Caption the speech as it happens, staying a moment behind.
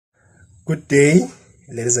Good day,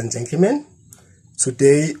 ladies and gentlemen.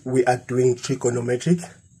 Today we are doing trigonometric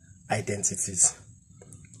identities.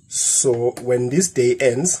 So when this day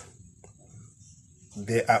ends,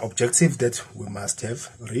 there are objectives that we must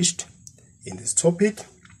have reached in this topic.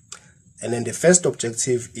 And then the first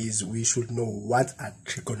objective is we should know what are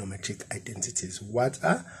trigonometric identities. What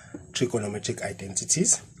are trigonometric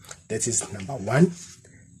identities? That is number one.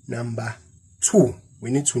 Number two,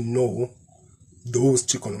 we need to know those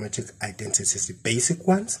trigonometric identities, the basic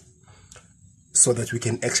ones, so that we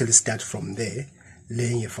can actually start from there,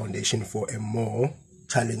 laying a foundation for a more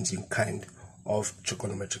challenging kind of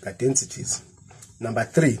trigonometric identities. Number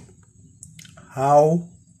three, how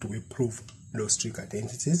do we prove those trig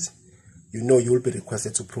identities? You know you will be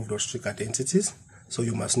requested to prove those trig identities, so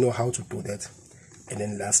you must know how to do that. And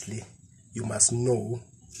then lastly, you must know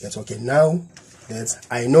that, okay, now that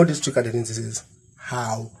I know these trig identities,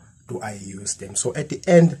 how do I use them? So at the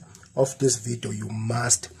end of this video, you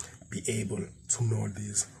must be able to know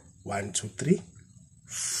these 1, 2, 3,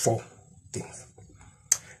 4 things.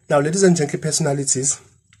 Now, ladies and gentlemen, personalities,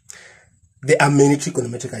 there are many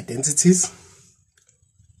trigonometric identities.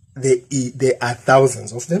 There are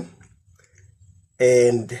thousands of them,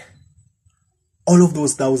 and all of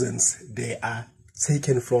those thousands, they are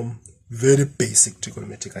taken from very basic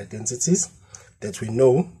trigonometric identities that we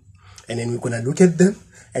know, and then we're going to look at them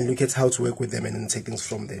and look at how to work with them and then take things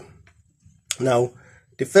from there. Now,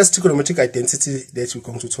 the first trigonometric identity that we're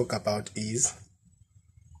going to talk about is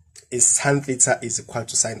tan theta is equal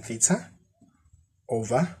to sine theta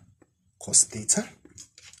over cos theta.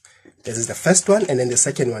 This is the first one, and then the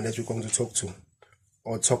second one that we're going to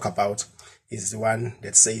talk about is the one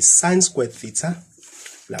that says sine squared theta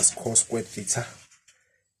plus cos squared theta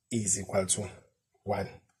is equal to 1.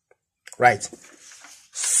 Right.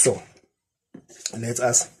 So let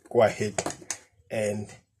us go ahead and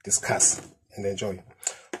discuss and enjoy.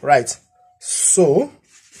 Right. So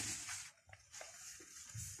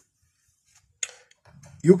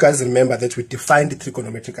you guys remember that we defined the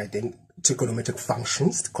trigonometric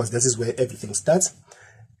functions, because this is where everything starts.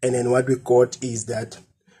 And then what we got is that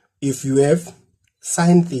if you have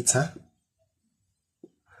sine theta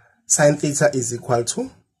is equal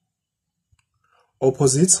to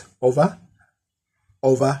opposite over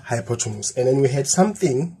hypotenuse. And then we had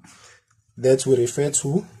something that we refer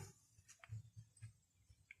to,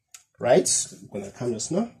 right? I'm gonna come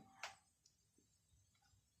just now.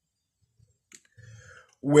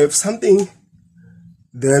 We have something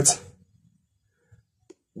that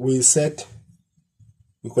we said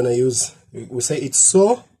we're gonna use. We say it's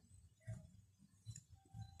so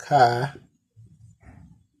ka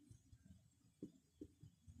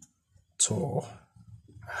to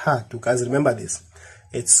ha. Do you guys remember this?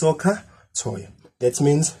 It's soka toy. That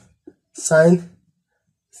means sine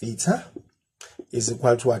theta is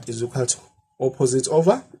equal to what? Is equal to opposite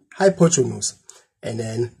over hypotenuse. And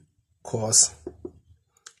then cos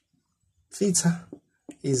theta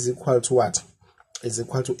is equal to what? Is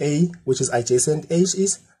equal to A, which is adjacent. H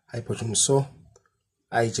is hypotenuse. So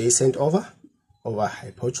adjacent over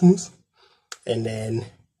hypotenuse. And then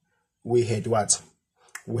we had what?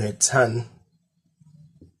 We had tan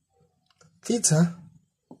theta,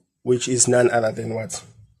 which is none other than what?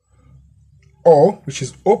 Or which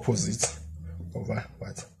is opposite over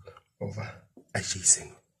what? Over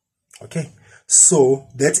adjacent. Okay, so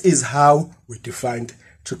that is how we defined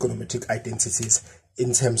trigonometric identities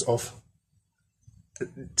in terms of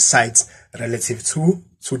sides relative to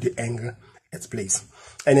the angle at place.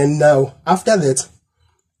 And then now after that,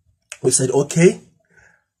 we said, okay,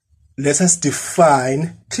 let us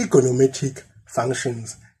define trigonometric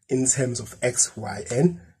functions in terms of x, y,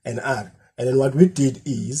 and r. And then what we did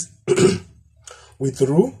is we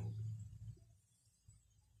drew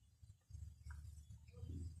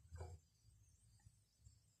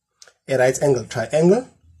a right angle triangle.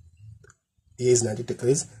 Here is 90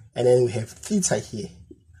 degrees, and then we have theta here.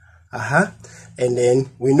 And then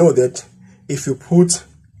we know that if you put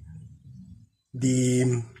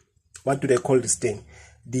the, what do they call this thing?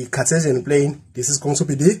 The Cartesian plane, this is going to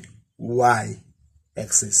be the y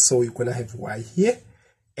axis. So you're going to have y here,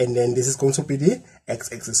 and then this is going to be the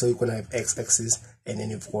x axis. So you're going to have x axis, and then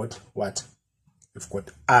you've got what? You've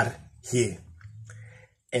got r here.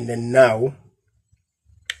 And then now,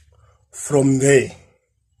 from there,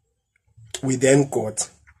 we then got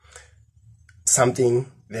something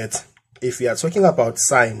that if we are talking about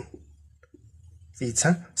sine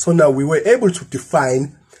theta, so now we were able to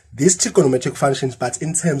define these trigonometric functions, but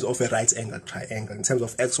in terms of a right angle triangle, in terms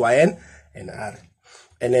of x, y, and r.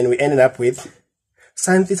 And then we ended up with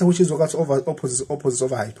sine theta, which is equal to opposite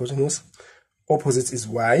over hypotenuse. Opposite is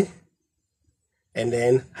y, and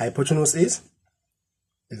then hypotenuse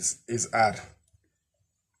is r,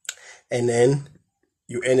 and then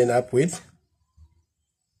you ended up with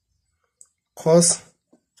cos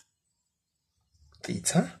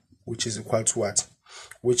theta, which is equal to what?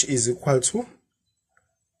 Which is equal to,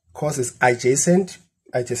 cos is adjacent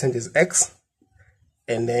is x,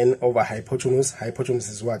 and then over hypotenuse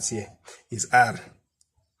is what here? Is r.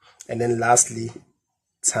 And then lastly,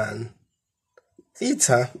 tan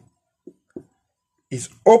theta is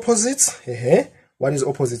opposite. What is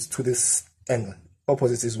opposite to this angle?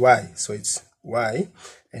 Opposite is y, so it's y,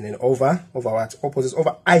 and then over what? Opposite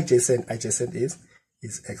over adjacent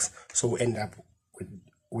is x. So we end up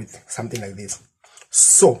with something like this.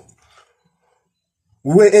 So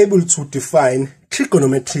we were able to define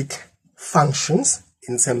trigonometric functions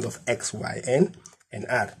in terms of x, y, and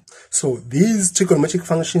r. So these trigonometric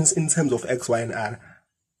functions in terms of x, y, and r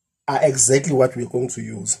are exactly what we're going to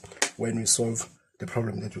use when we solve the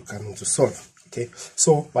problem that we're coming to solve. Okay,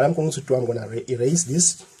 so what I'm going to do, I'm going to erase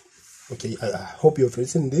this. Okay, I hope you've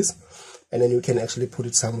written this, and then you can actually put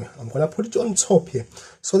it somewhere. I'm going to put it on top here,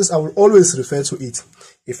 so this I will always refer to it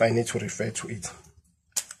if I need to refer to it.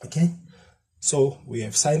 Okay, so we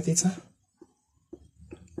have sine theta,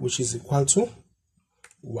 which is equal to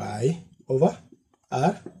y over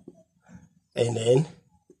r, and then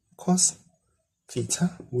cos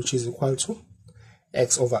theta, which is equal to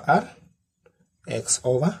x over r,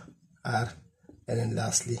 and then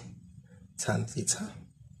lastly tan theta,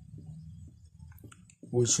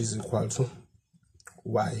 which is equal to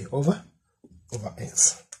y over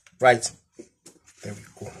x. Right, there we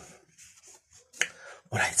go.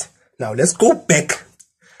 All right, now let's go back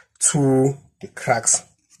to the crux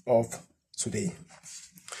of today.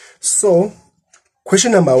 So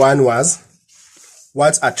question number 1 was,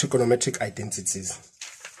 what are trigonometric identities?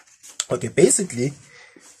 Okay, basically,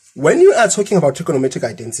 when you are talking about trigonometric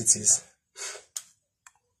identities,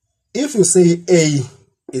 if you say A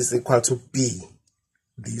is equal to B,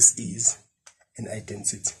 this is an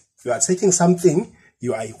identity. You are taking something,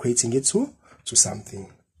 you are equating it to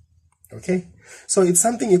something. Okay, so it's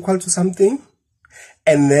something equal to something,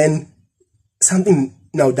 and then something.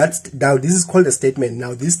 Now this is called a statement.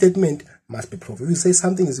 Now this statement must be proved. If you say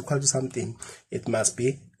something is equal to something, it must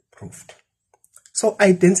be proved. So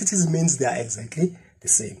identities means they are exactly the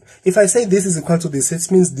same. If I say this is equal to this,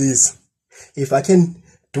 it means this. If I can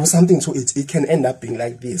do something to it, it can end up being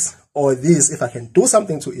like this. Or this, if I can do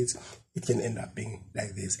something to it, it can end up being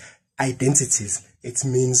like this. Identities, it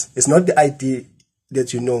means, it's not the idea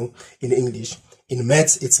that you know in English. In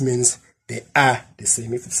maths, it means they are the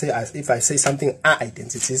same. If I say something are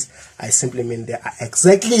identities, I simply mean they are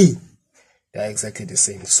exactly the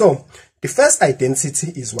same. So the first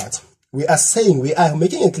identity is what? We are saying, we are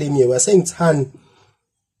making a claim here. We are saying tan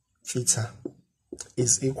theta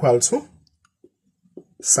is equal to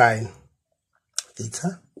sine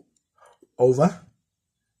theta over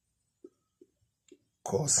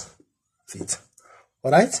cos theta.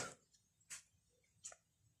 All right?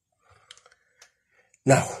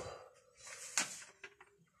 Now,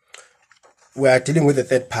 we are dealing with the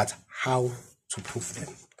third part, how to prove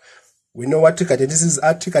them. We know what trig identities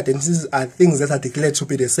are. Trig identities are things that are declared to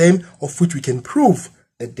be the same, of which we can prove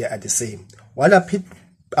that they are the same. What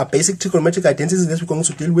are basic trigonometric identities that we're going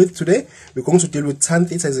to deal with today? We're going to deal with tan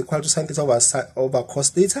theta is equal to sine theta over cos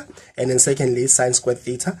theta, and then secondly, sine squared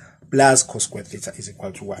theta plus cos squared theta is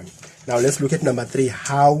equal to 1. Now let's look at number 3.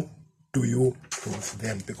 How do you prove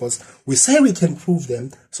them? Because we say we can prove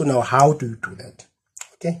them, so now how do you do that?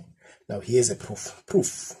 Okay, now here's a proof.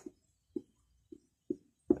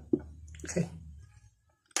 Okay,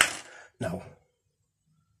 now,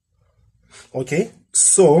 okay,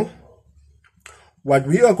 so what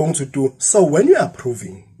we are going to do, so when you are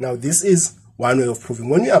proving, now this is one way of proving.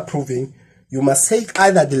 When you are proving, you must take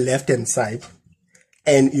either the left hand side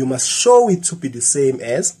and you must show it to be the same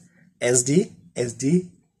as the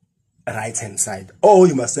right hand side, or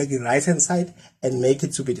you must take the right hand side and make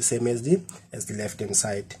it to be the same as the left hand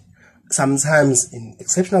side. Sometimes in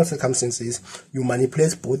exceptional circumstances, you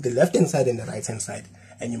manipulate both the left hand side and the right hand side,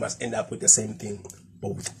 and you must end up with the same thing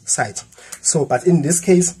both sides. So, but in this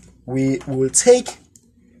case, we will take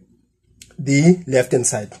the left hand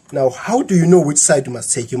side. Now, how do you know which side you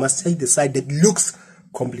must take? You must take the side that looks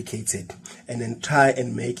complicated and then try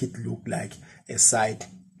and make it look like a side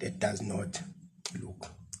that does not look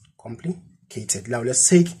complicated. Now let's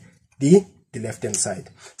take the left hand side.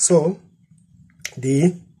 So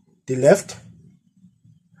the left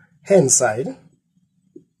hand side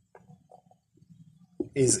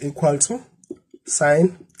is equal to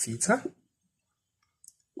sine theta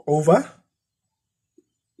over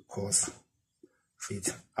cos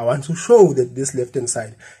theta. I want to show that this left hand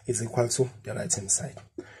side is equal to the right hand side.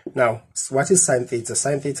 Now, what is sine theta?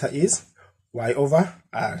 Sine theta is y over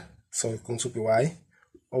r. So it's going to be y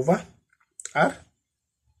over r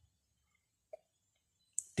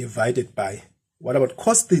divided by, what about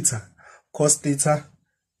cos theta? Cos theta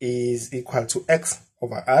is equal to x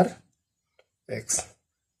over r, x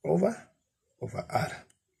over r.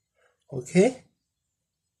 Okay?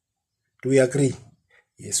 Do we agree?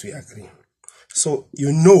 Yes, we agree. So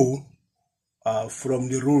you know from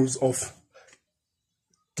the rules of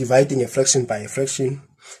dividing a fraction by a fraction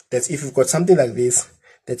that if you've got something like this,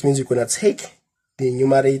 that means you're going to take the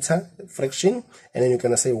numerator fraction and then you're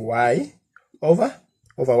going to say y over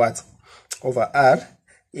what? Over r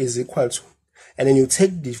is equal to, and then you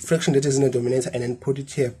take the fraction that is in the denominator and then put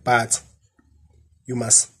it here, but you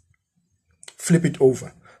must flip it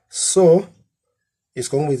over. So it's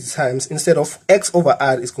going with times, instead of x over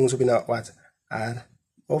r, it's going to be now what? R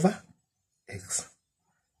over x.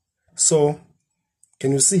 So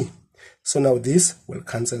can you see? So now this will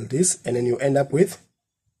cancel this, and then you end up with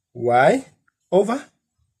y over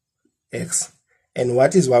x. And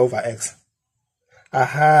what is y over x?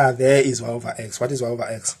 Aha, there is y over x. What is y over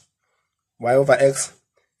x? Y over x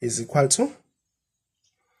is equal to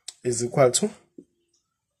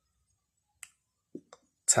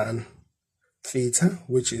tan theta,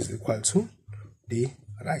 which is equal to the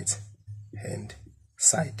right hand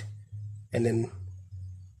side. And then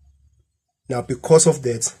now, because of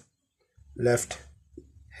that, left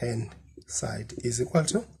hand side is equal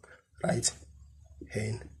to right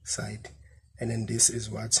hand side, and then this is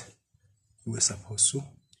what we were supposed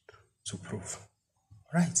to prove,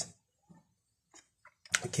 right?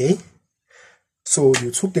 Okay, so you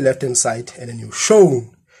took the left hand side and then you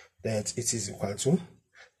shown that it is equal to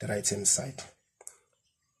the right hand side.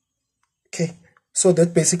 Okay, so that's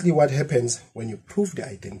basically what happens when you prove the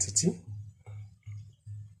identity.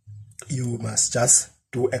 You must just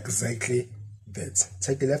do exactly that.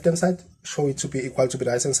 Take the left hand side, show it to be equal to the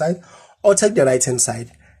right hand side, or take the right hand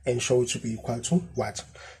side and show it to be equal to what?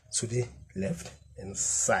 To the left hand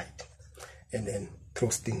side, and then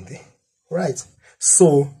close thing there, right?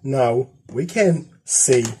 So now we can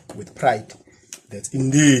say with pride that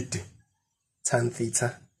indeed tan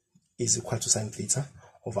theta is equal to sin theta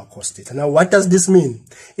over cos theta. Now what does this mean?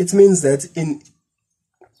 It means that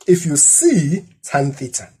if you see tan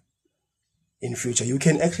theta in future, you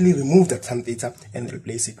can actually remove the tan theta and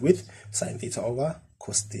replace it with sin theta over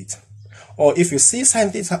cos theta. Or if you see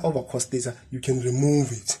sin theta over cos theta, you can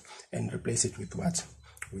remove it and replace it with what?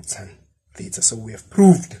 With tan theta. So we have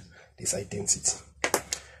proved this identity.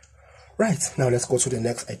 Right, now let's go to the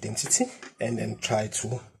next identity and then try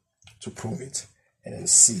to prove it and then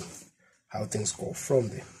see how things go from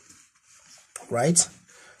there. Right?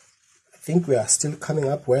 I think we are still coming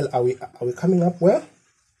up well. Are we coming up well?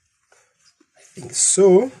 I think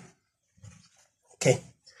so. Okay,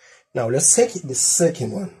 now let's take the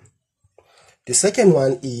second one. The second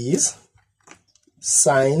one is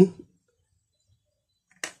sine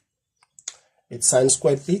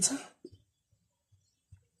squared theta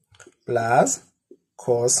plus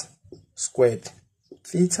cos squared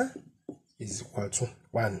theta is equal to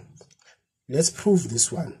 1. Let's prove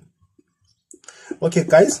this one. Okay,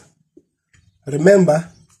 guys,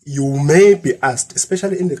 remember, you may be asked,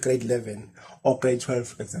 especially in the grade 11 or grade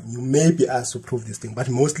 12 exam, you may be asked to prove this thing, but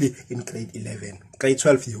mostly in grade 11. Grade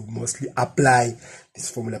 12, you mostly apply this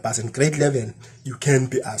formula, but in grade 11, you can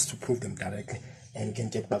be asked to prove them directly and you can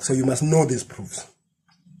get back. So you must know these proofs.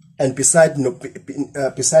 And beside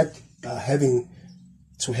having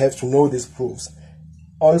to know these proofs,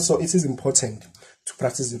 also it is important to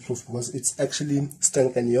practice the proof because it's actually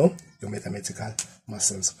strengthen your mathematical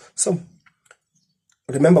muscles. So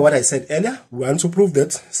remember what I said earlier. We want to prove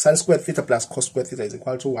that sin squared theta plus cos squared theta is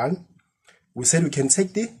equal to 1. We said we can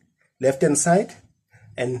take the left hand side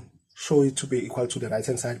and show it to be equal to the right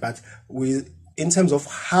hand side, but in terms of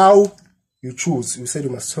how you choose, we said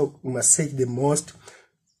we must take the most,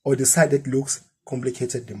 or the side that looks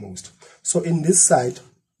complicated the most. So in this side,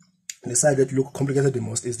 the side that looks complicated the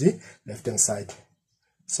most is the left hand side.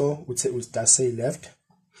 So we'll just say left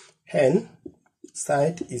hand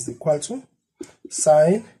side is equal to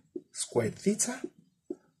sine squared theta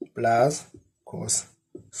plus cos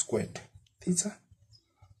squared theta.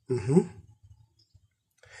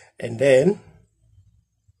 And then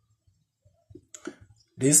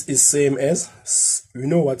this is same as, you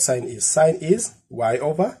know what sine is. Sine is y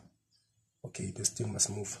over, okay, this thing must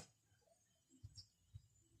move.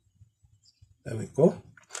 There we go.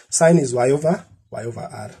 Sine is y over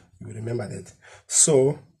r. You remember that.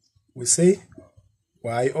 So we say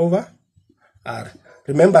y over r.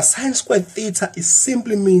 Remember, sine squared theta is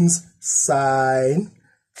simply means sine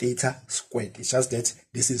theta squared. It's just that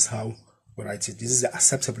this is how we write it. This is the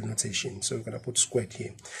acceptable notation. So we're going to put squared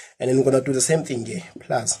here. And then we're going to do the same thing here.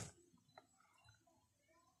 Plus.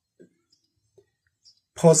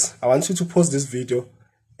 Pause. I want you to pause this video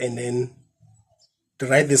and then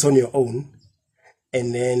write this on your own.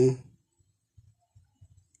 And then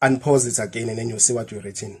unpause it again, and then you'll see what you're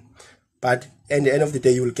writing. But at the end of the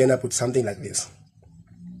day, you will end up with something like this.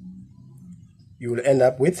 You will end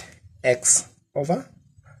up with x over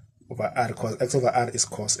r, because x over r is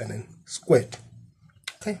cos, and then squared.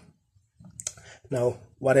 Okay. Now,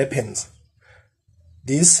 what happens?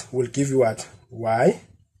 This will give you what? Y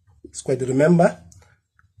squared. Remember,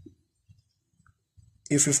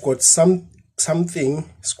 if you've got something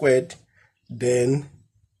squared, then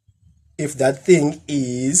if that thing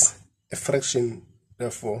is a fraction,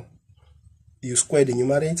 therefore, you square the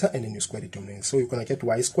numerator and then you square the denominator. So you're going to get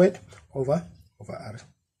y squared over r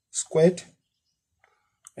squared,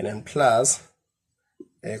 and then plus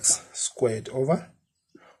x squared over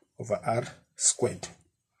r squared.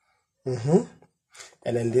 And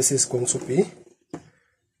then this is going to be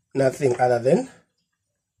nothing other than,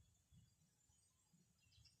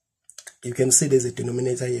 you can see there's a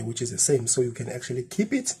denominator here which is the same, so you can actually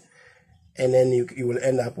keep it, and then you will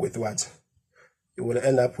end up with what? You will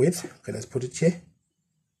end up with, okay, let's put it here.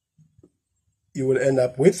 You will end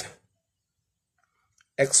up with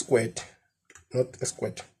x squared, not x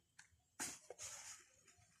squared.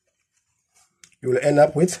 You will end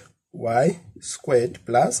up with y squared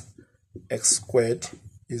plus x squared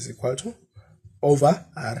is equal to over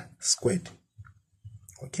r squared.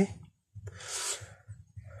 Okay.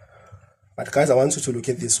 But guys, I want you to look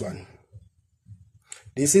at this one.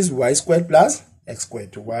 This is y squared plus x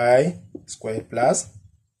squared. Y squared plus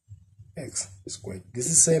x squared. This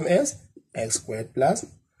is same as x squared plus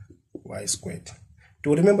y squared. Do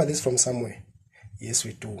we remember this from somewhere? Yes,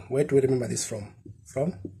 we do. Where do we remember this from?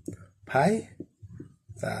 From Pythagoras.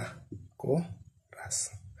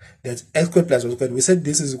 That's x squared plus y squared. We said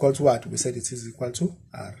this is equal to what? We said it is equal to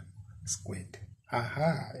r squared.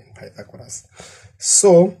 Aha, in Pythagoras.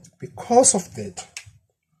 So, because of that,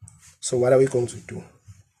 so what are we going to do?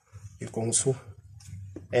 We're going to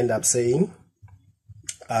end up saying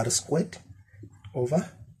r squared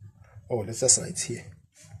over, oh, let's just write here.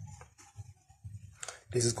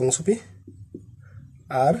 This is going to be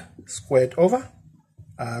r squared over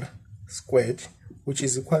r squared, which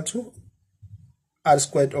is equal to r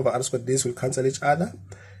squared over r squared. This will cancel each other,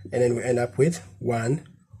 and then we end up with 1,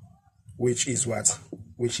 which is what?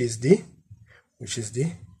 Which is the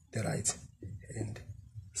right hand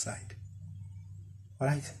side.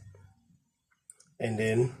 Alright. And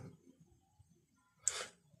then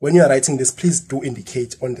when you are writing this, please do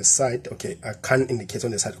indicate on the side. Okay, I can't indicate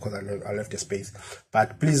on the side because I left the space,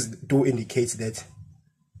 but please do indicate that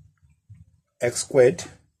x squared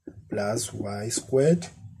plus y squared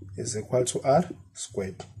is equal to r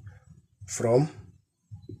squared from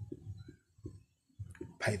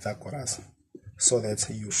Pythagoras, so that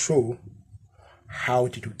you show how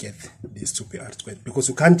did you get this to be r squared, because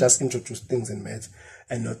you can't just introduce things in math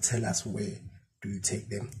and not tell us where do you take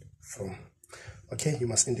them from. Okay, you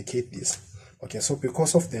must indicate this. Okay, so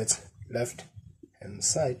because of that, left hand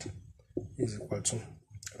side is equal to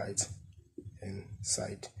right hand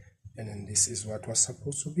side, and then this is what was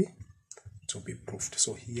supposed to be proved.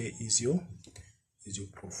 So here is your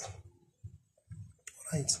proof.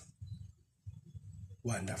 Right.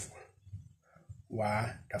 Wonderful.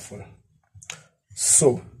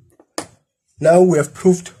 So now we have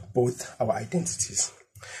proved both our identities.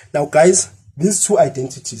 Now guys, these two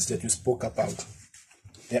identities that we spoke about,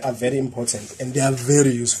 they are very important and they are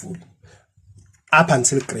very useful up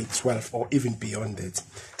until grade 12 or even beyond that.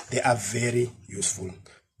 They are very useful.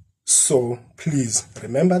 So please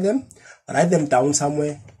remember them, write them down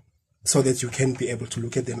somewhere so that you can be able to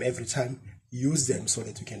look at them every time. Use them so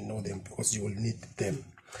that you can know them, because you will need them.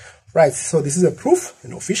 Right, so this is a proof,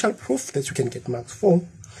 an official proof that you can get marks for.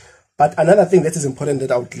 But another thing that is important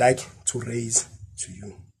that I would like to raise to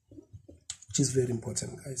you, which is very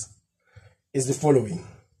important, guys, is the following.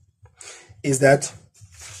 Is that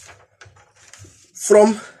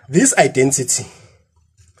from this identity,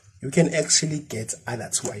 you can actually get other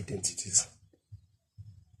two identities.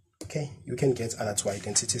 Okay, you can get other two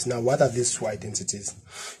identities. Now, what are these two identities?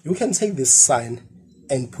 You can take this sign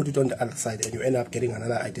and put it on the other side, and you end up getting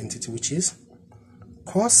another identity, which is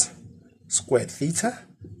cos squared theta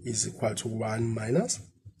is equal to 1 minus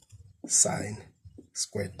sine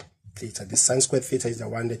squared theta. The sine squared theta is the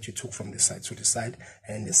one that you took from the side to the side,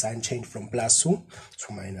 and the sign changed from plus to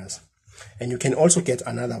minus. And you can also get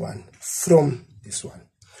another one from this one.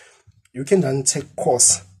 You can then take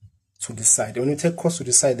cos to the side. When you take cos to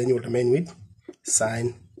the side, then you will remain with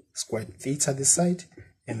sine squared theta this side,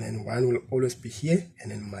 and then 1 will always be here,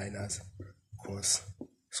 and then minus cos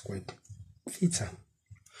squared theta.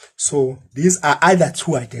 So these are either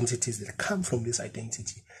two identities that come from this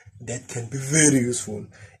identity that can be very useful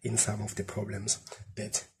in some of the problems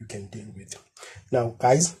that you can deal with. Now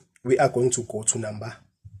guys, we are going to go to number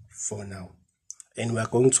 4 now, and we are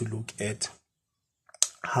going to look at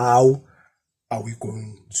how are we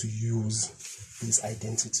going to use these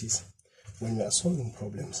identities when we are solving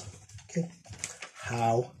problems. Okay,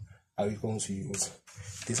 how are we going to use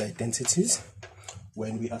these identities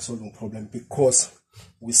when we are solving problems? Because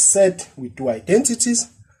we said we do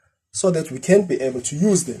identities so that we can be able to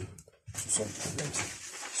use them to solve problems.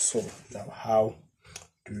 So now how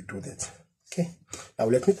do we do that? Okay, now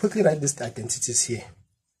let me quickly write these identities here,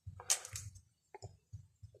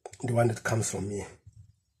 the one that comes from me.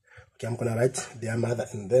 Okay, I'm gonna write their mother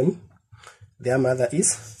and them. Their mother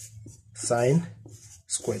is sine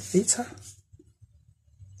squared theta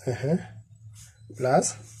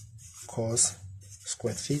plus cos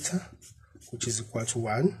squared theta, which is equal to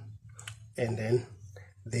 1, and then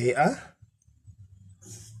they are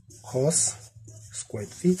cos squared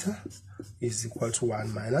theta is equal to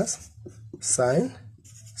 1 minus sine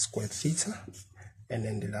squared theta, and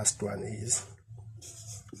then the last one is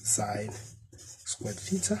sine squared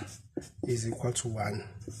theta is equal to 1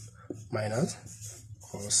 minus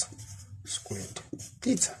cos squared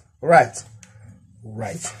theta. Right.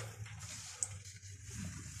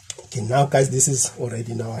 Okay, now guys, this is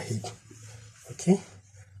already in our head. Okay,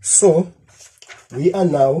 so we are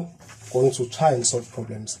now going to try and solve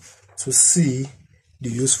problems to see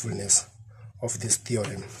the usefulness of this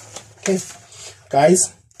theorem. Okay,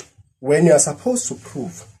 guys, when you are supposed to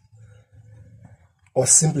prove or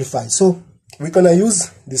simplify, so we're gonna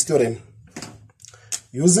use this theorem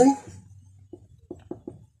using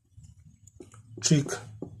trig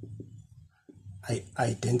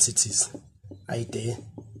identities.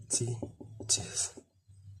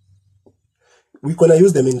 We're gonna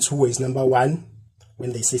use them in two ways. Number one,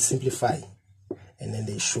 when they say simplify, and then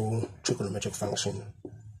they show trigonometric function.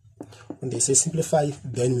 When they say simplify,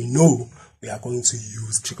 then we know we are going to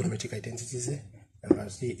use trigonometric identities. Number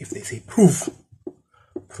three, if they say prove,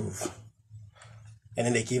 and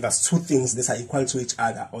then they give us two things that are equal to each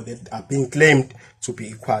other or that are being claimed to be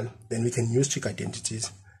equal, then we can use trig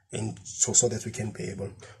identities and so that we can be able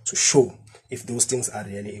to show if those things are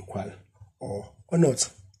really equal or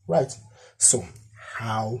not. Right? So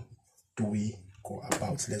how do we go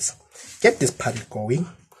about? Let's get this part going,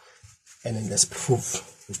 and then let's prove.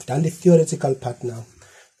 We've done the theoretical part now.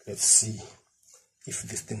 Let's see if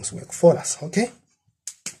these things work for us. Okay,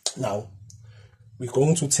 now we're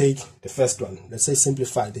going to take the first one. Let's say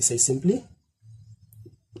simplify. They say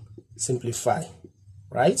simplify,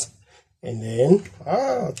 right? And then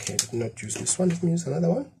okay, let me not use this one, let me use another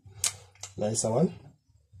one, nicer one.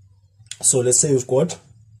 So let's say we've got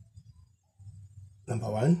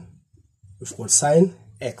number one, we've got sine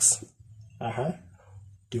x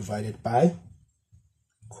divided by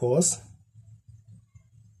cos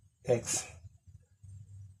x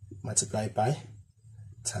multiplied by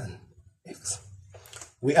tan x.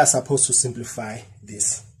 We are supposed to simplify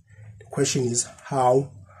this. The question is,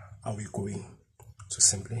 how are we going to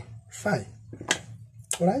simplify?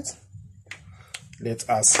 All right, let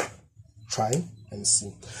us try and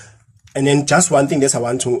see. And then just one thing that I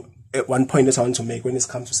want to one point that I want to make when it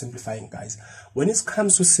comes to simplifying, guys. When it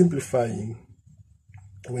comes to simplifying,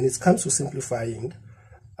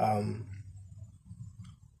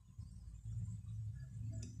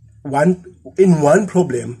 one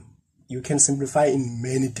problem you can simplify in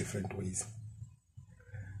many different ways.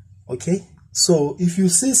 Okay, so if you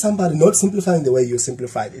see somebody not simplifying the way you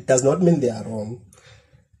simplified, it does not mean they are wrong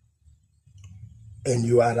and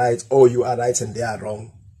you are right, or you are right and they are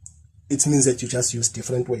wrong. It means that you just use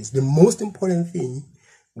different ways. The most important thing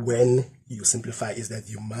when you simplify is that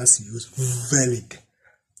you must use valid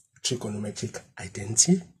trigonometric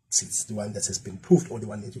identity. It's the one that has been proved, or the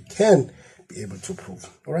one that you can be able to prove.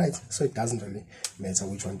 All right, so it doesn't really matter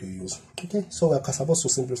which one do you use. Okay, so we're supposed to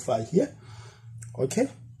simplify here. Okay,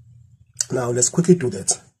 now let's quickly do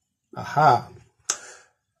that.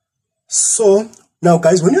 So now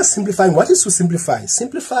guys, when you're simplifying, what is to simplify?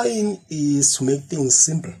 Simplifying is to make things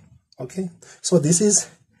simple. Okay, so this is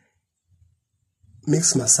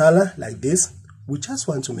mixed masala like this. We just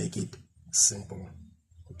want to make it simple.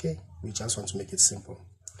 Okay, we just want to make it simple.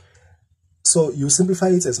 So you simplify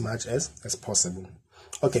it as much as possible.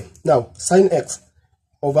 Okay, now sine x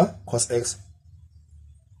over cos x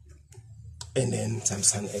and then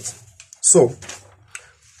times tan x. So,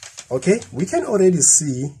 okay, we can already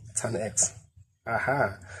see tan x.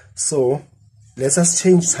 So, let us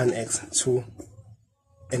change tan x to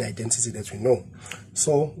an identity that we know.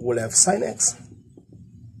 So, we'll have sin x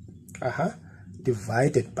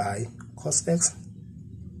divided by cos x.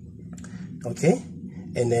 Okay,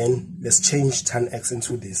 and then let's change tan x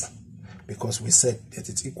into this because we said that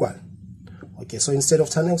it's equal. Okay, so instead of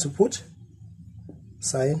tan x we put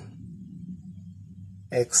sin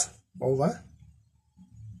x over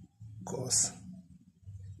cos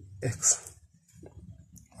x.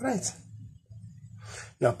 Alright,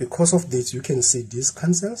 now because of this you can see this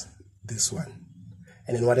cancels this one,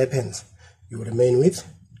 and then what happens? You remain with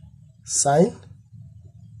sin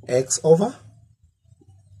x over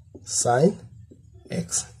sin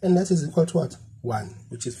x, and that is equal to what? 1,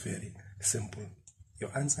 which is very simple.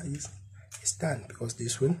 Your answer is done because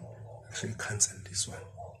this will actually cancel this one.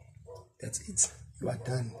 That's it. You are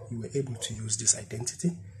done. You were able to use this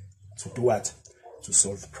identity to do what? To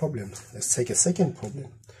solve problems. Let's take a second problem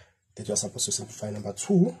that you are supposed to simplify. Number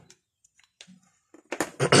 2.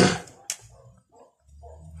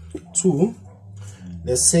 2.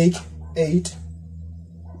 Let's take 8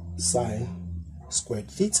 sine squared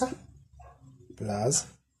theta plus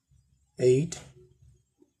 8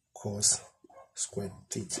 cos squared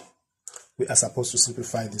theta. We are supposed to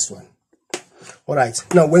simplify this one. Alright,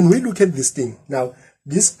 now when we look at this thing, now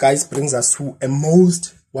this guys brings us to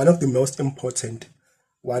one of the most important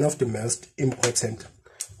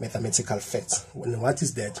mathematical facts. What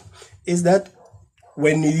is that? Is that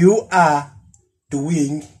when you are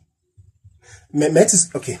doing math is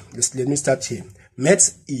okay, let me start here.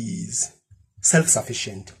 Math is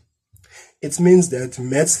self-sufficient. It means that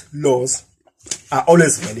math laws are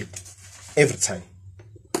always valid every time.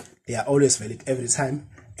 They are always valid every time,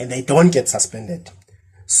 and they don't get suspended.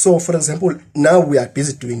 So, for example, now we are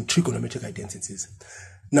busy doing trigonometric identities.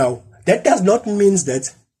 Now, that does not mean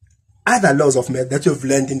that other laws of math that you've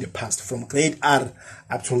learned in the past, from grade R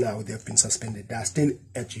up to now, they have been suspended. They are still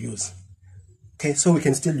at use. Okay, so we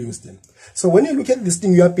can still use them. So when you look at this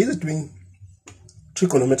thing, you are busy doing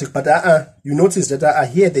trigonometric, but you notice that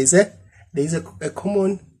here there is a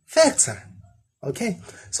common factor. Okay,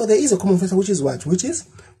 so there is a common factor, which is what? Which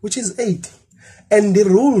is 8. And the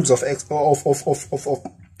rules of x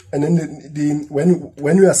and then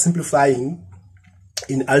when we are simplifying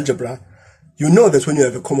in algebra, you know that when you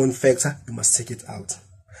have a common factor, you must take it out.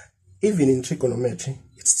 Even in trigonometry,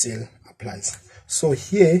 it still applies. So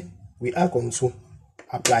here we are going to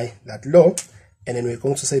apply that law, and then we're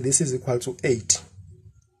going to say this is equal to 8.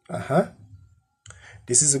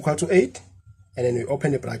 This is equal to 8, and then we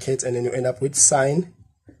open the bracket, and then you end up with sine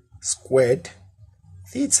squared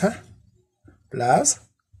theta plus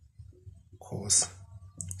cos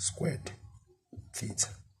squared theta.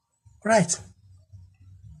 Right.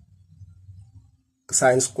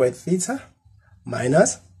 Sine squared theta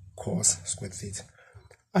minus cos squared theta.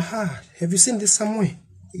 Have you seen this somewhere?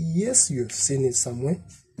 Yes, you've seen it somewhere.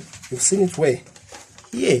 You've seen it where?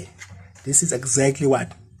 Here. This is exactly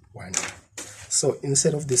what? 1. So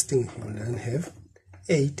instead of this thing, you will then have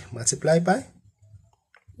 8 multiplied by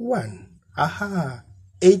 1.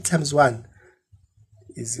 8 times 1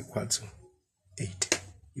 is equal to 8.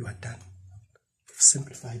 You are done. You've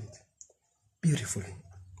simplified it beautifully.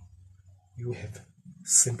 You have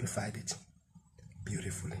simplified it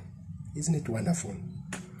beautifully. Isn't it wonderful?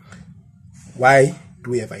 Why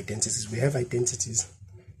do we have identities? We have identities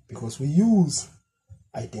because we use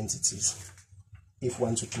identities if we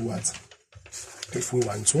want to do what? If we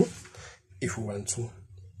want to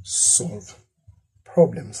solve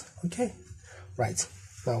problems. Okay, right.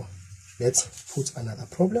 Now let's put another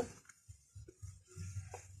problem.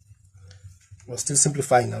 We're still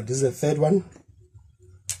simplifying now. This is the third one.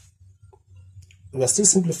 We are still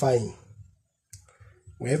simplifying.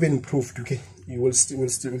 We haven't proved. Okay, we'll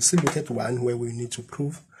still look at one where we need to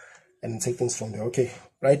prove and take things from there. Okay,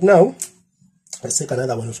 right now let's take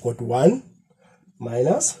another one. We've got 1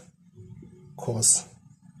 minus cos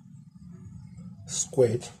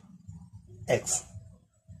squared x,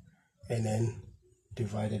 and then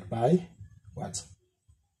divided by what?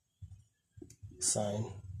 Sine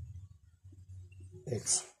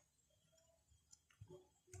x.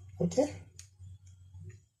 Okay.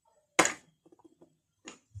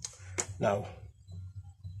 Now,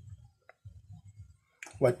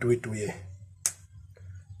 what do we do here?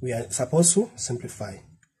 We are supposed to simplify.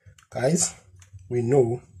 Guys, we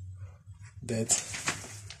know that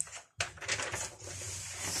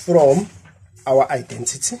from our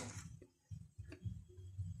identity,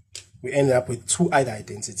 we ended up with two other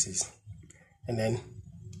identities. And then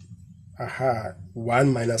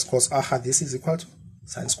 1 minus cos, this is equal to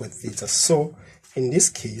sine squared theta. So in this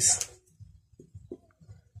case,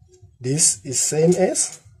 this is same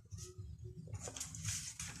as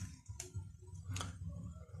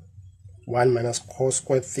 1 minus cos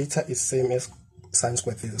squared theta is same as sine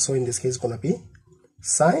squared theta. So in this case, it's going to be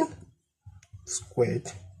sine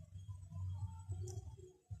squared.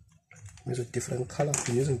 Use different colors.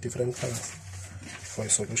 We're using different colors for a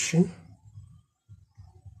solution.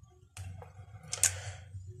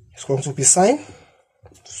 It's going to be sine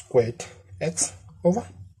squared x over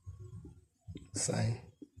sine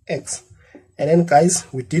x. And then guys,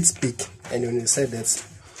 we did speak, and when we said that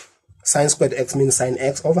sine squared x means sine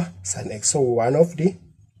x over sine x. So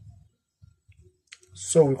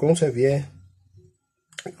we're going to have here,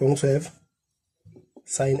 we're going to have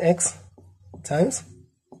sine x times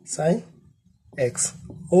sine x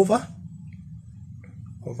over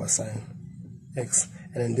sine x.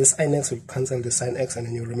 And then this sine x will cancel the sine x, and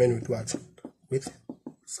then you remain with what? With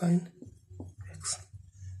sine x.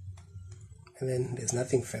 And then there's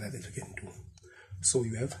nothing further that you can do. So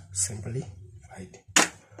you have simplified.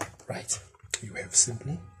 Right, you have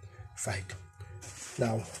simplified.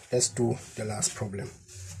 Now let's do the last problem.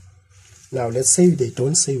 Now let's say they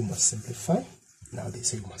don't say you must simplify. Now they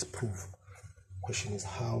say you must prove. Question is,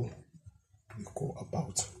 how do we go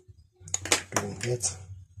about doing that?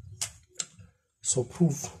 So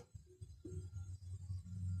prove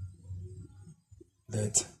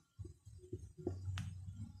that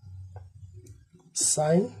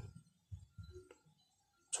sine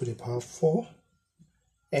to the power 4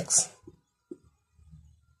 x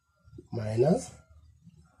minus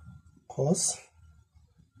cos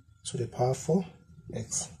to the power 4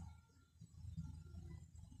 x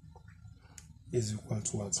is equal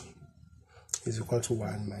to what? Is equal to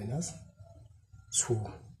 1 minus 2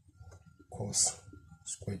 cos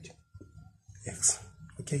squared x.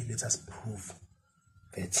 Okay, let us prove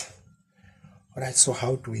that. Alright, so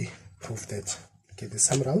how do we prove that? Okay, this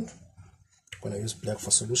time around, I'm going to use black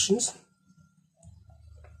for solutions.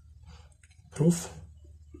 Proof.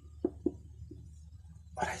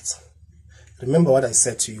 Alright, remember what I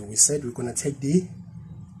said to you. We said we're going to take the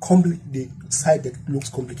side that looks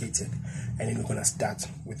complicated, and then we're going to start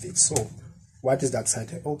with it. So what is that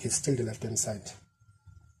side? Okay, still the left hand side.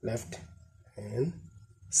 Left hand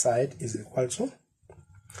side is equal to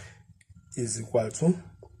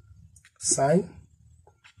sine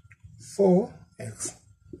 4x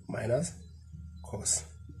minus cos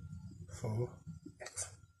 4x.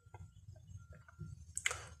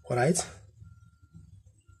 Alright,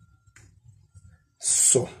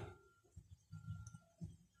 so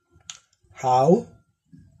how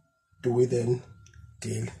do we then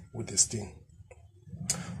deal with this thing?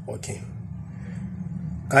 Okay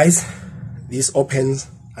guys, this opens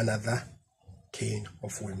another can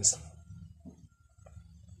of worms.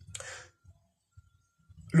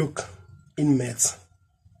 Look, in maths,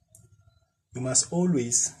 you must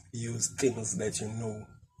always use things that you know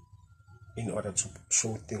in order to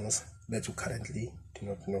show things that you currently do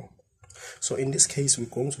not know. So in this case, we're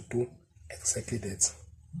going to do exactly that.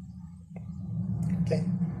 Okay,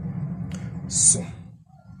 so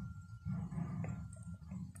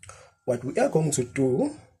what we are going to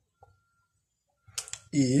do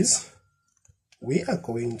is we are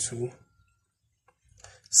going to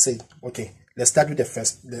say, okay, let's start with the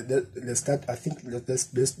first. Let's start. I think let's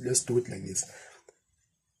do it like this.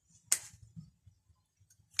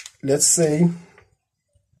 Let's say,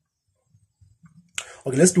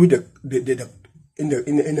 okay, let's do it in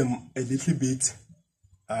a little bit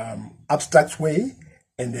abstract way,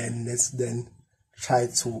 and then let's try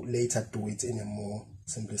to later do it in a more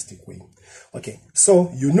simplistic way. Okay,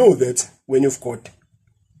 so you know that when you've got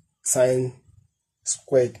sine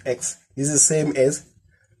squared x, this is the same as,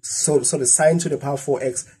 so the sine to the power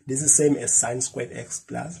 4x, this is the same as sine squared x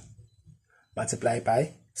plus multiply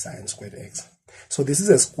by sine squared x. So this is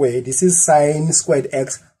a square, this is sine squared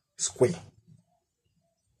x square.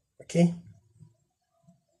 Okay,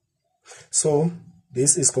 so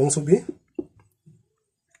this is going to be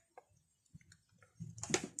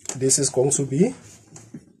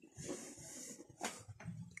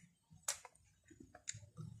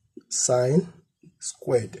sine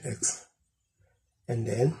squared x, and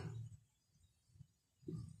then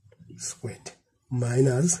squared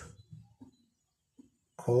minus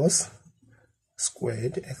cos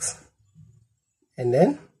squared x, and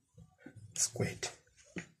then squared.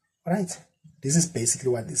 All right, this is basically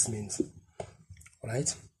what this means. All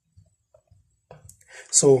right,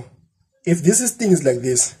 so if this is things like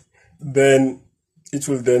this, then it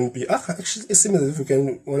will then be actually it seems as if we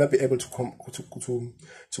can wanna be able to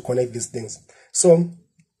connect these things. So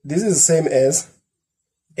this is the same as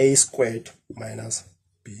a squared minus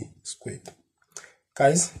b squared.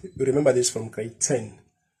 Guys, you remember this from grade 10.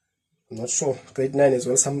 I'm not sure, grade 9 as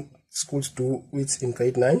well, some schools do it in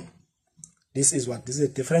grade 9. This is what? This is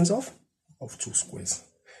a difference of 2 squares.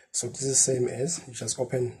 So this is the same as, you just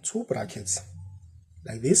open 2 brackets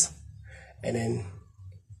like this, and then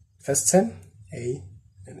first term a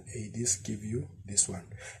and a, this give you this one,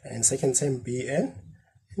 and second term b and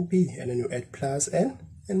b, and then you add plus and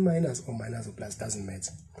minus, or minus or plus, doesn't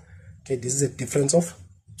matter. Okay, this is a difference of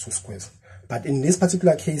 2 squares. But in this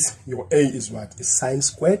particular case, your a is what? Is sine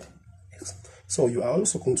squared x. So you are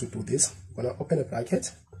also going to do this. You're going to open a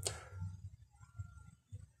bracket.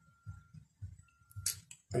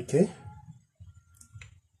 Okay.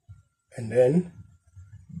 And then,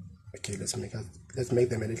 okay, let's make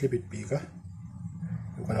them a little bit bigger.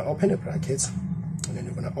 You're going to open a bracket, and then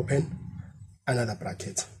you're going to open another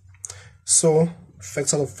bracket. So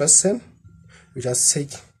factor of first term, we just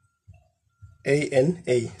take a and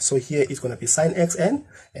a. So here it's going to be sine x and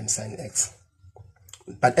sine x.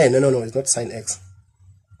 But no, it's not sine x.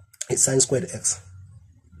 It's sine squared x.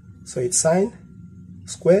 So it's sine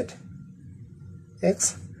squared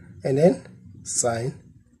x and then sine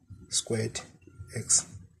squared x.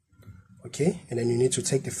 Okay, and then you need to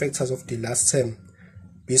take the factors of the last term,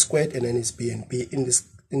 b squared, and then it's b, and b in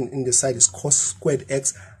this side is cos squared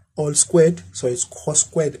x all squared. So it's cos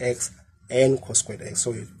squared x and cos squared x.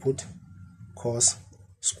 So you put cos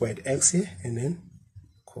squared x here, and then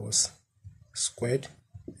cos squared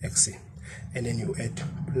x here, and then you add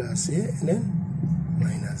plus here and then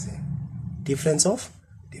minus here. Difference of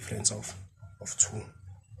 2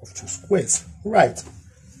 squares, right?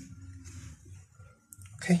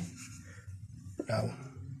 Okay, now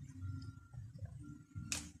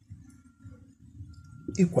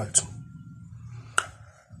equal to,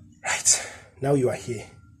 right? Now you are here.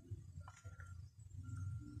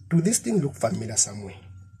 Do this thing look familiar somewhere?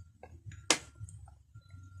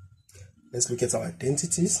 Let's look at our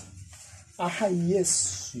identities.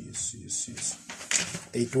 Yes.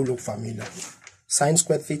 They do look familiar. Sine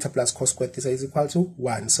squared theta plus cos squared theta is equal to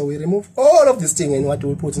 1. So we remove all of this thing, and what do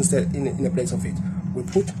we put instead in the place of it? We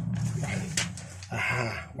put 1.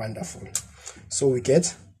 Wonderful. So we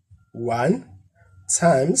get 1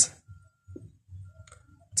 times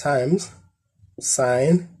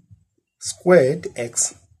sine squared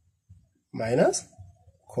x minus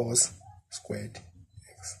cos squared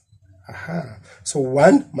x. So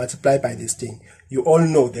 1 multiplied by this thing. You all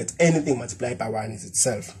know that anything multiplied by 1 is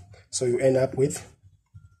itself. So you end up with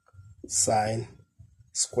sine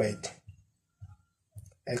squared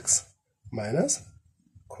x minus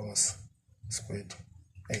cos squared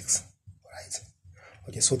x, right?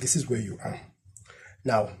 Okay, so this is where you are.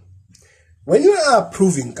 Now, when you are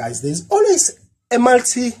proving, guys, there's always a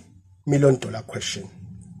multi-million-dollar question.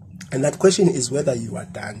 And that question is whether you are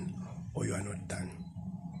done or you are not done.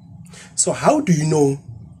 So how do you know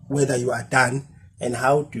whether you are done, and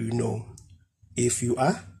how do you know if you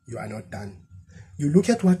are not done? You look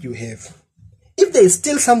at what you have. If there is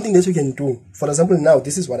still something that you can do, for example, now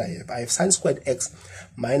this is what I have. I have sine squared x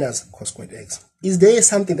minus cos squared x. Is there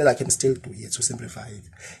something that I can still do here to simplify it?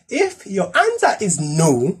 If your answer is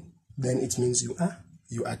no, then it means you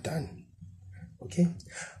are done. Okay?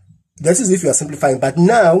 That is if you are simplifying, but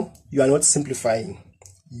now you are not simplifying.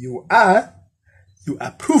 You are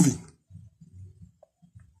proving.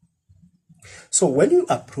 So when you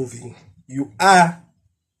are proving, you are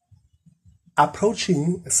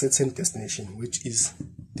approaching a certain destination, which is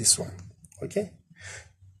this one. Okay?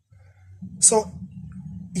 So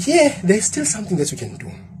here there's still something that you can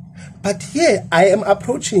do. But here I am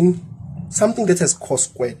approaching something that has cos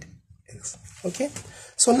squared x. Okay?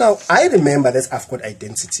 So now I remember that I've got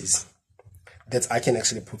identities that I can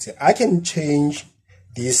actually put here. I can change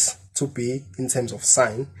this to be in terms of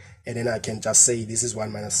sine, and then I can just say this is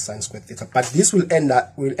 1 minus sine squared theta. But this will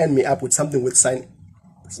end me up with something with sine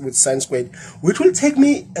squared, which will take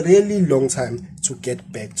me a really long time to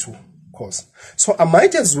get back to cos. So I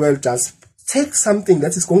might as well just take something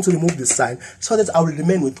that is going to remove the sine so that I will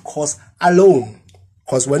remain with cos alone.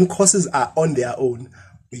 Because when coses are on their own,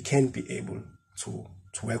 we can be able to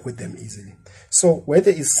work with them easily. So where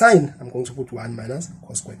there is sine, I'm going to put 1 minus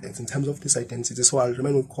cos squared x in terms of this identity. So I'll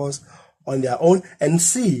remain with cos on their own and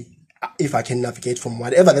see if I can navigate from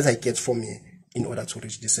whatever that I get from here in order to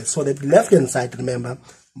reach this. So the left hand side, remember,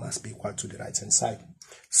 must be equal to the right hand side.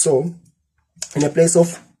 So in the place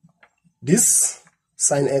of this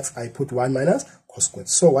sine x, I put 1 minus cos squared.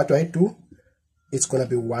 So what do? It's going to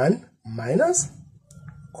be 1 minus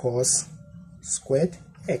cos squared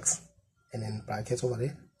x, and then brackets over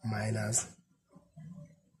there minus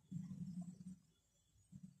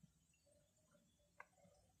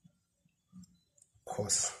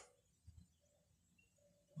cos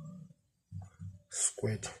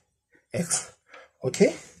squared x.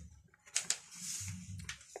 Okay,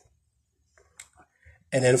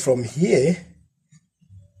 and then from here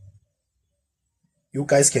you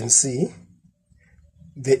guys can see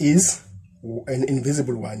there is an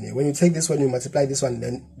invisible one here. When you take this one, you multiply this one,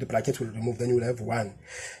 then the bracket will remove, then you will have 1.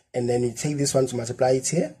 And then you take this one to multiply it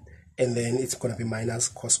here, and then it's going to be minus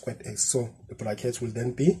cos squared x. So the bracket will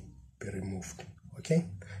then be removed. Okay,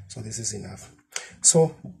 so this is enough.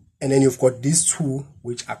 So, and then you've got these two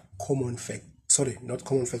which are common fact, sorry, not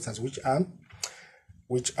common factors, which are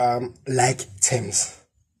like terms.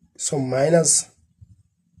 So minus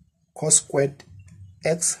cos squared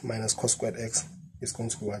x minus cos squared x is going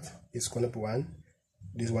to be what? It's going to be 1.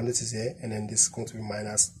 This one that is here, and then this is going to be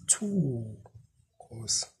minus 2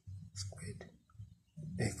 cos squared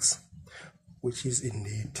x, which is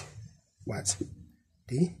indeed what?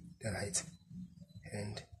 The right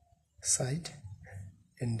hand side.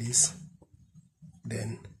 And this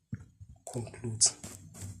then concludes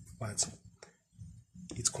what?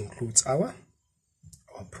 It concludes our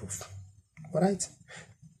proof. Alright,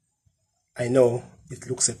 I know it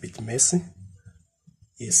looks a bit messy.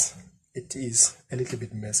 Yes, it is a little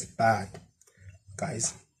bit messy, but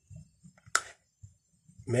guys,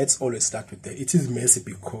 maths always start with that. It is messy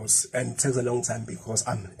because, and it takes a long time because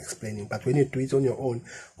I'm explaining, but when you do it on your own,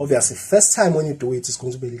 obviously first time when you do it, it's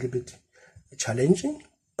going to be a little bit challenging,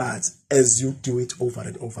 but as you do it over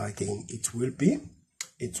and over again, it will be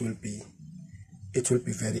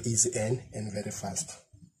very easy and very fast.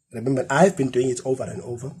 Remember, I've been doing it over and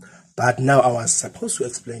over, but now I was supposed to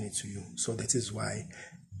explain it to you, so that is why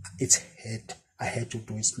I had to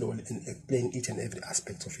do it slowly and explain each and every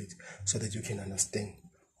aspect of it so that you can understand.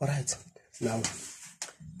 All right, now,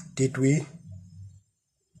 did we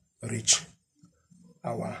reach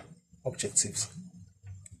our objectives?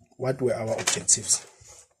 What were our objectives?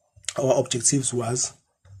 Our objectives was,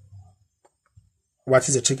 what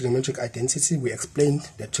is a trigonometric identity? We explained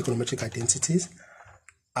that trigonometric identities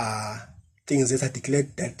are things that are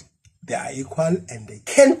declared that they are equal and they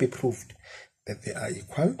can be proved that they are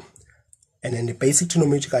equal. And then the basic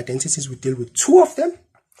trigonometric identities, we deal with 2 of them,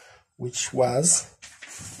 which was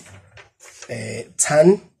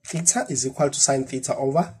tan theta is equal to sine theta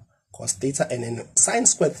over cos theta, and then sine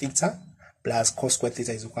squared theta plus cos squared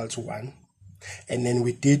theta is equal to 1. And then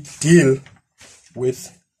we did deal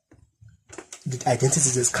with the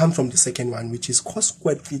identities that come from the second one, which is cos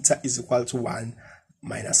squared theta is equal to 1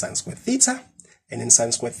 minus sine squared theta, and then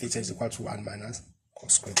sine squared theta is equal to 1 minus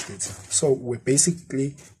cos squared theta. So we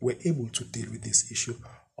basically were able to deal with this issue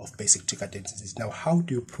of basic trig identities. Now, how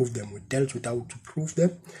do you prove them? We dealt with how to prove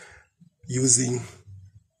them using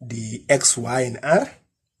the x, y, and r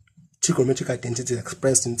trigonometric identities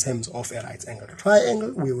expressed in terms of a right angle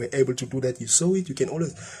triangle. We were able to do that. You saw it. You can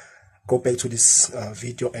always go back to this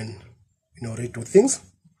video and redo things.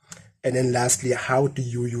 And then lastly, how do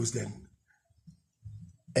you use them?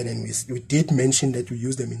 And then we did mention that we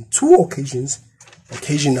use them in 2 occasions.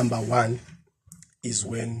 Occasion number 1 is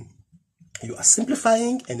when you are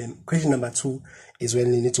simplifying, and then occasion number 2 is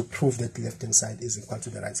when you need to prove that the left hand side is equal to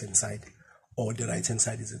the right hand side, or the right hand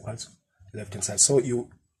side is equal to the left hand side. So you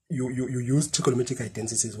use trigonometric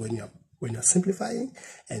identities when you're simplifying,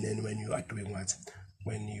 and then when you are doing what?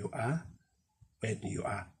 When you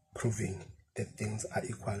are proving that things are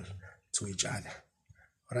equal to each other.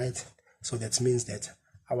 Alright, so that means that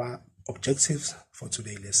our objectives for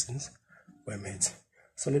today's lessons were met.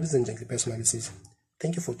 So ladies and gentlemen, personalities,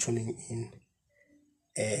 thank you for tuning in,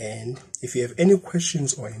 and if you have any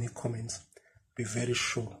questions or any comments, be very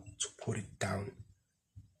sure to put it down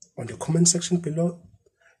on the comment section below,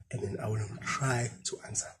 and then I will try to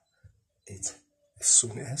answer it as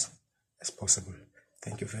soon as possible.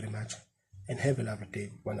 Thank you very much, and have a lovely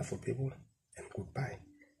day, wonderful people, and goodbye.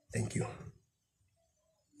 Thank you.